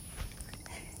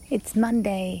It's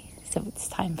Monday, so it's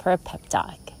time for a pep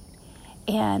talk.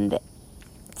 And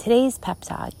today's pep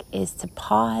talk is to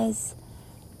pause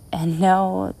and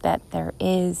know that there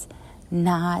is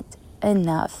not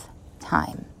enough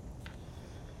time.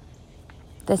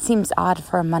 That seems odd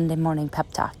for a Monday morning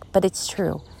pep talk, but it's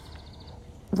true.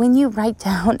 When you write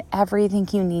down everything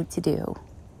you need to do,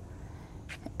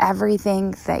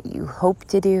 everything that you hope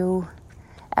to do,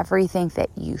 everything that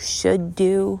you should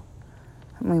do,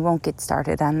 and we won't get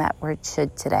started on that word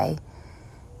should today,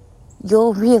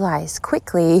 you'll realize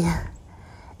quickly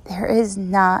there is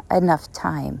not enough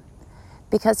time.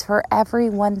 Because for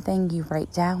every one thing you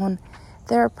write down,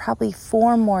 there are probably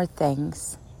 4 more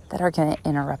things that are going to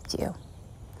interrupt you.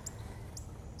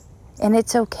 And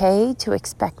it's okay to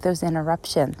expect those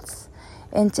interruptions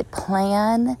and to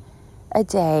plan a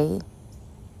day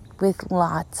with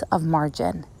lots of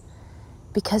margin.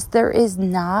 Because there is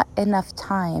not enough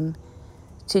time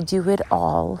to do it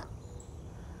all.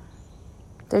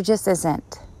 There just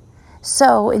isn't.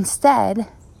 So instead,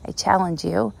 I challenge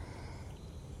you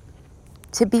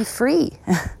to be free.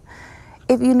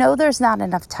 If you know there's not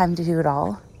enough time to do it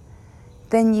all,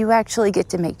 then you actually get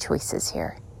to make choices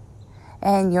here.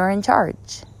 And you're in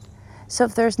charge. So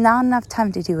if there's not enough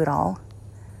time to do it all,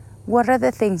 what are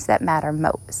the things that matter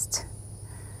most?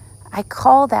 I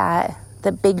call that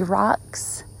the big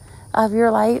rocks of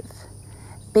your life,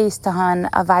 based on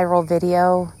a viral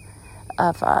video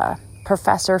of a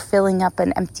professor filling up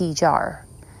an empty jar.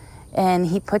 And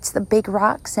he puts the big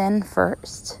rocks in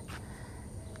first,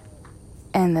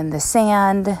 and then the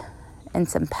sand and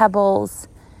some pebbles.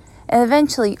 And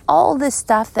eventually all this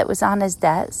stuff that was on his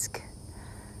desk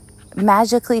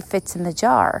magically fits in the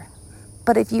jar.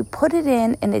 But if you put it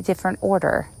in a different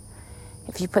order,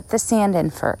 if you put the sand in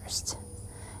first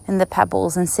and the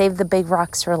pebbles and save the big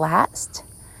rocks for last,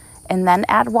 and then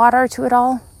add water to it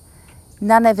all,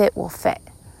 none of it will fit.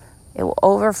 It will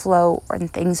overflow and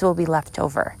things will be left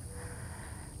over.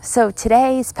 So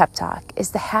today's pep talk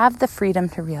is to have the freedom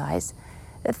to realize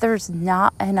that there's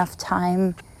not enough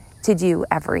time to do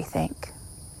everything.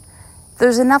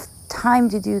 There's enough time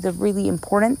to do the really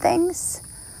important things,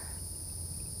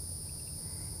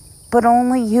 but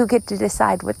only you get to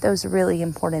decide what those really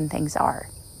important things are.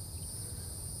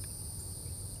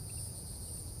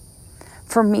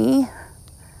 For me,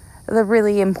 the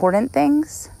really important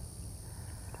things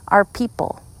are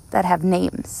people that have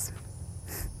names.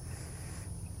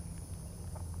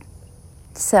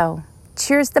 So,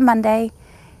 cheers to Monday.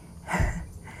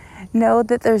 Know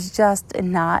that there's just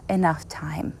not enough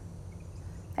time.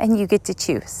 And you get to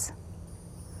choose.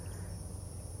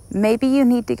 Maybe you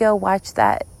need to go watch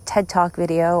that TED Talk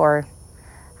video, or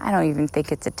I don't even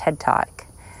think it's a TED Talk.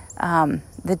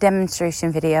 The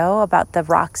demonstration video about the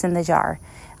rocks in the jar.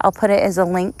 I'll put it as a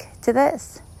link to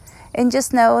this. And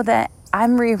just know that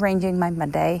I'm rearranging my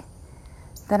Monday.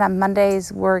 That on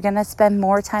Mondays, we're going to spend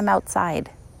more time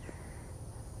outside.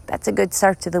 That's a good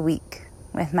start to the week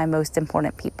with my most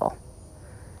important people.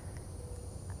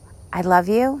 I love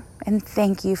you and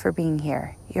thank you for being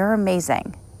here. You're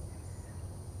amazing.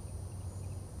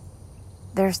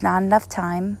 There's not enough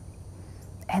time,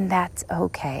 and that's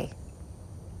okay.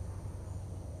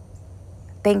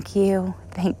 Thank you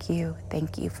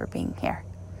for being here.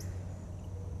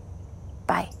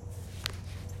 Bye.